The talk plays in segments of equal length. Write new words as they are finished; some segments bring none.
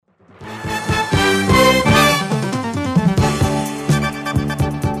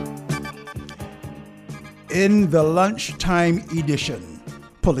In the Lunchtime Edition,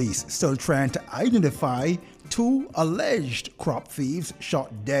 police still trying to identify two alleged crop thieves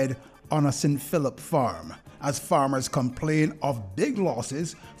shot dead on a St. Philip farm as farmers complain of big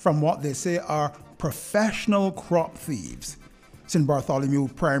losses from what they say are professional crop thieves. St. Bartholomew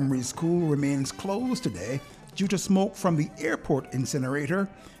Primary School remains closed today due to smoke from the airport incinerator.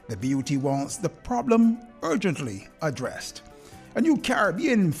 The BUT wants the problem urgently addressed. A new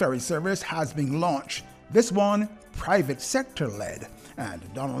Caribbean ferry service has been launched, this one private sector led, and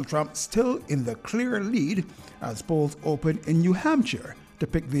Donald Trump still in the clear lead as polls open in New Hampshire to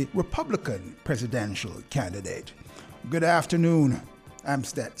pick the Republican presidential candidate. Good afternoon, I'm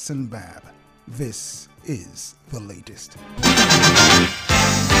Stetson Babb. This is the latest.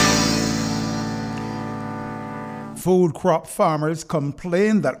 Food crop farmers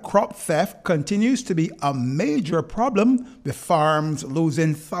complain that crop theft continues to be a major problem, with farms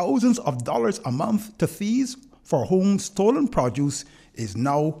losing thousands of dollars a month to thieves for whom stolen produce is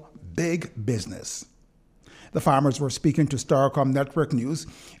now big business. The farmers were speaking to Starcom Network News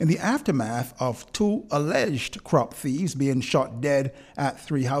in the aftermath of two alleged crop thieves being shot dead at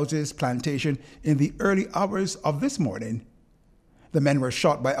Three Houses Plantation in the early hours of this morning. The men were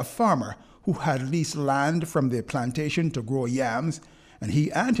shot by a farmer who had leased land from the plantation to grow yams, and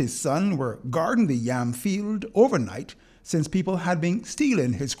he and his son were guarding the yam field overnight since people had been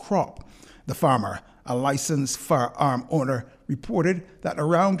stealing his crop. The farmer, a licensed firearm owner, reported that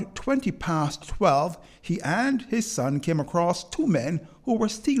around 20 past 12, he and his son came across two men who were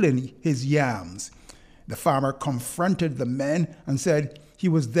stealing his yams. The farmer confronted the men and said he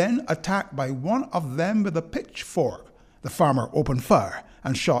was then attacked by one of them with a pitchfork. The farmer opened fire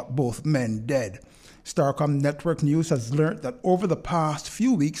and shot both men dead. Starcom Network News has learned that over the past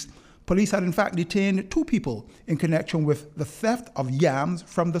few weeks, police had in fact detained two people in connection with the theft of yams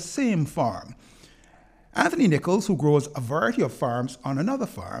from the same farm. Anthony Nichols, who grows a variety of farms on another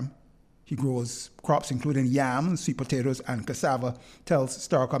farm, he grows crops including yams, sweet potatoes, and cassava, tells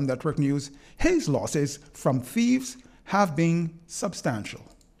Starcom Network News his losses from thieves have been substantial.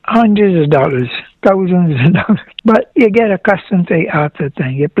 Hundreds of dollars, thousands of dollars. But you get accustomed to the after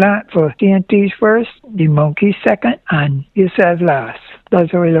thing. You plant for TNTs first, the monkeys second, and yourself last.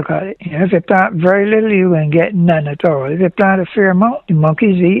 That's how we look at it. If you plant very little, you won't get none at all. If you plant a fair amount, the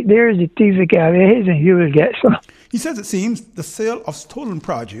monkeys eat theirs, the thieves will get his, and you will get some. He says it seems the sale of stolen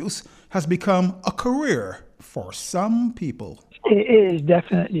produce has become a career for some people. It is,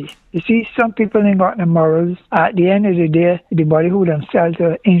 definitely. You see, some people ain't got the morals. At the end of the day, the body who themselves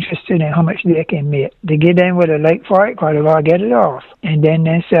are interested in how much they can make. They get in with a like for it, because they got to get it off. And then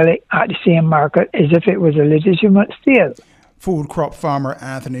they sell it at the same market as if it was a legitimate sale. Food crop farmer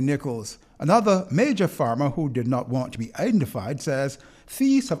Anthony Nichols, another major farmer who did not want to be identified, says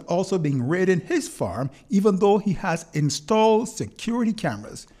thieves have also been raiding his farm even though he has installed security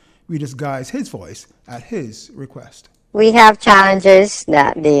cameras. We disguise his voice at his request. We have challenges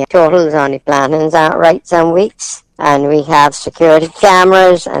that the totals on the plantings aren't right some weeks, and we have security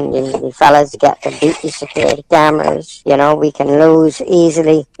cameras, and the fellas get to beat the security cameras. You know, we can lose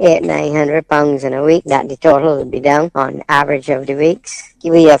easily 800-900 pounds in a week, that the total will be down on average of the weeks.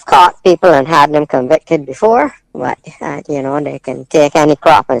 We have caught people and had them convicted before, but, they can take any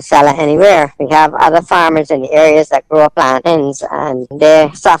crop and sell it anywhere. We have other farmers in the areas that grow plantains, and they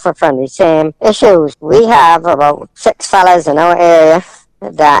suffer from the same issues. We have about 6 fellas in our area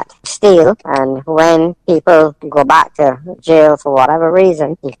that steal, and when people go back to jail for whatever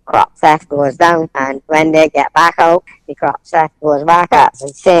reason, the crop theft goes down, and when they get back out, the crop theft goes back up. The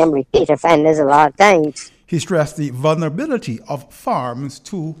same repeat offenders a lot of times. He stressed the vulnerability of farms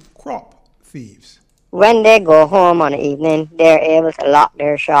to crop thieves. When they go home on the evening, they're able to lock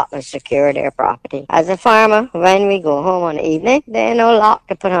their shop and secure their property. As a farmer, when we go home on the evening, there ain't no lock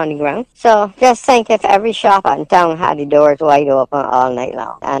to put on the ground. So just think if every shop in town had the doors wide open all night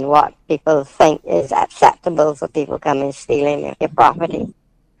long, and what people think is acceptable for people coming stealing your property.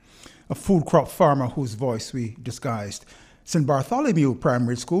 A food crop farmer whose voice we disguised. St. Bartholomew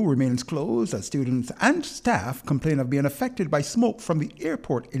Primary School remains closed as students and staff complain of being affected by smoke from the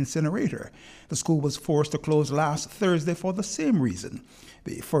airport incinerator. The school was forced to close last Thursday for the same reason.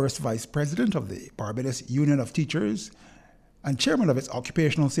 The first vice president of the Barbados Union of Teachers and chairman of its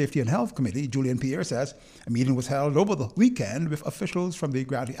Occupational Safety and Health Committee, Julian Pierre, says a meeting was held over the weekend with officials from the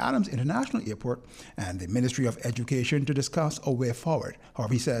Grantley Adams International Airport and the Ministry of Education to discuss a way forward.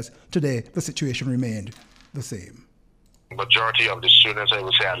 However, he says today the situation remained the same. Majority of the students, I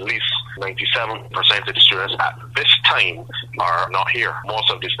would say at least 97% of the students at this time are not here.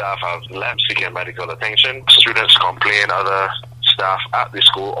 Most of the staff have left seeking medical attention. Students complain, other staff at the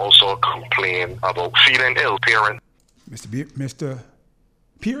school also complain about feeling ill. Parents. Mr.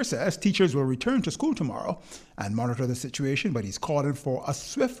 Pierce says teachers will return to school tomorrow and monitor the situation, but he's calling for a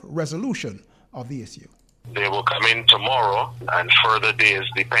swift resolution of the issue. They will come in tomorrow and further days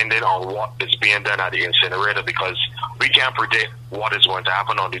depending on what is being done at the incinerator, because we can't predict what is going to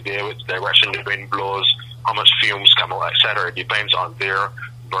happen on the day, which direction the wind blows, how much fumes come out, etc. It depends on their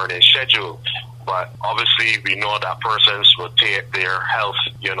burning schedule. But obviously we know that persons will take their health,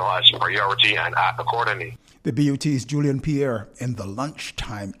 as priority and act accordingly. The BUT's Julian Pierre in the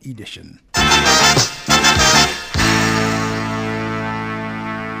Lunchtime Edition.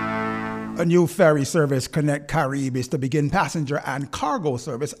 A new ferry service, Connect Carib, is to begin passenger and cargo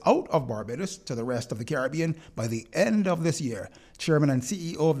service out of Barbados to the rest of the Caribbean by the end of this year. Chairman and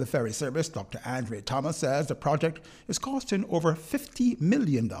CEO of the ferry service, Dr. Andre Thomas, says the project is costing over $50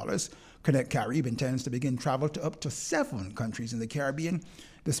 million. Connect Carib intends to begin travel to up to 7 countries in the Caribbean.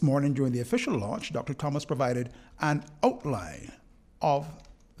 This morning, during the official launch, Dr. Thomas provided an outline of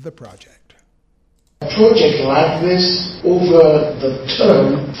the project. A project like this, over the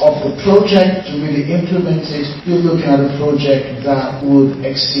term of the project to really implement it, you're looking at a project that would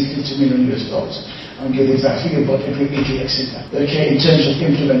exceed $50 million. I don't get the exact figure, but it will exceed that. Okay, in terms of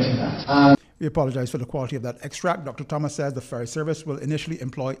implementing that. We apologize for the quality of that extract. Dr. Thomas says the ferry service will initially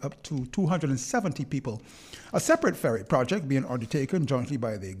employ up to 270 people. A separate ferry project being undertaken jointly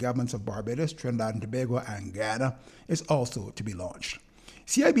by the governments of Barbados, Trinidad and Tobago, and Guyana is also to be launched.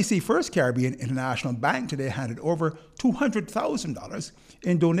 CIBC First Caribbean International Bank today handed over $200,000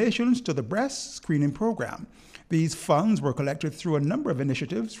 in donations to the breast screening program. These funds were collected through a number of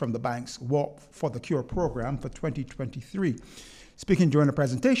initiatives from the bank's Walk for the Cure program for 2023. Speaking during a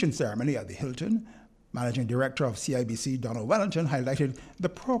presentation ceremony at the Hilton, Managing Director of CIBC, Donald Wellington, highlighted the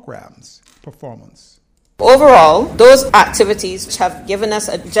program's performance. Overall, those activities have given us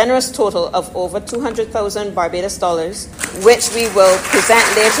a generous total of over 200,000 Barbados dollars, which we will present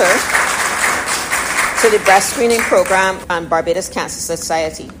later to the breast screening program and Barbados Cancer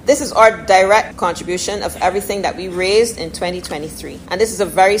Society. This is our direct contribution of everything that we raised in 2023, and this is a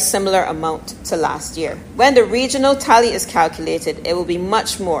very similar amount to last year. When the regional tally is calculated, it will be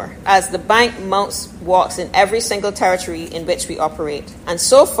much more, as the bank mounts walks in every single territory in which we operate. And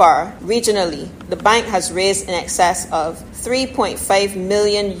so far, regionally, the bank has raised in excess of $3.5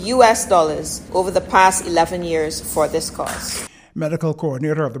 million over the past 11 years for this cause. Medical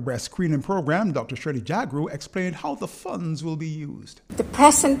coordinator of the breast screening program, Dr. Shirley Jagru, explained how the funds will be used. The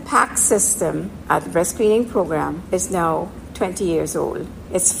present PAC system at the breast screening program is now 20 years old.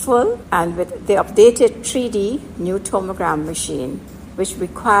 It's full, and with the updated 3D new tommogram machine, which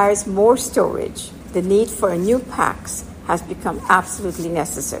requires more storage, the need for a new PACS has become absolutely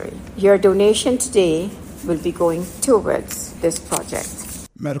necessary. Your donation today will be going towards this project.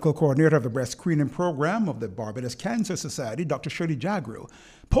 Medical coordinator of the breast screening program of the Barbados Cancer Society, Dr. Shirley Jagru.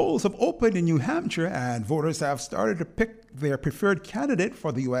 Polls have opened in New Hampshire and voters have started to pick their preferred candidate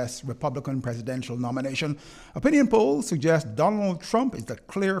for the U.S. Republican presidential nomination. Opinion polls suggest Donald Trump is the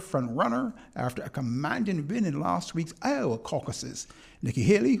clear front-runner after a commanding win in last week's Iowa caucuses. Nikki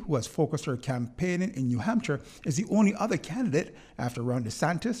Haley, who has focused her campaigning in New Hampshire, is the only other candidate after Ron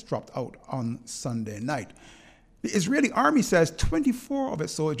DeSantis dropped out on Sunday night. The Israeli army says 24 of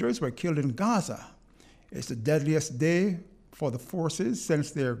its soldiers were killed in Gaza. It's the deadliest day for the forces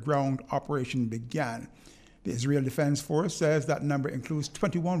since their ground operation began. The Israel Defense Force says that number includes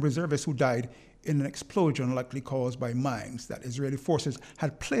 21 reservists who died in an explosion likely caused by mines that Israeli forces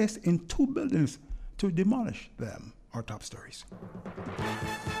had placed in 2 buildings to demolish them. Our top stories.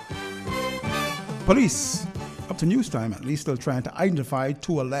 Police, up to news time at least, still trying to identify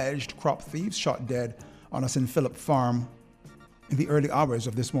 2 alleged crop thieves shot dead on a St. Philip farm in the early hours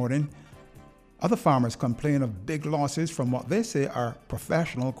of this morning. Other farmers complain of big losses from what they say are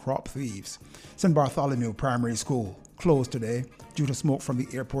professional crop thieves. St. Bartholomew Primary School closed today due to smoke from the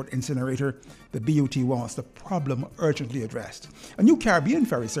airport incinerator. The BUT wants the problem urgently addressed. A new Caribbean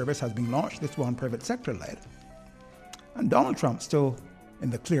ferry service has been launched, this one private sector led. And Donald Trump still in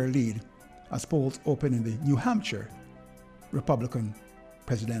the clear lead as polls open in the New Hampshire Republican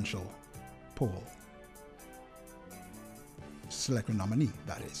presidential poll. Select a nominee,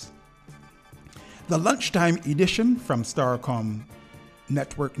 that is. The Lunchtime Edition from Starcom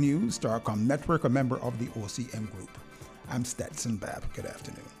Network News. Starcom Network, a member of the OCM Group. I'm Stetson Babb. Good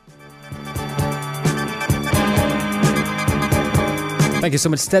afternoon. Thank you so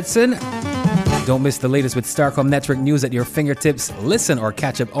much, Stetson. Don't miss the latest with Starcom Network News at your fingertips. Listen or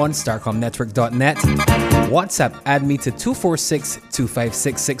catch up on starcomnetwork.net. WhatsApp, add me to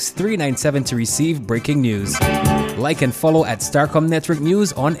 246-256-6397 to receive breaking news. Like and follow at Starcom Network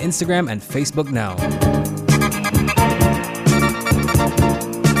News on Instagram and Facebook now.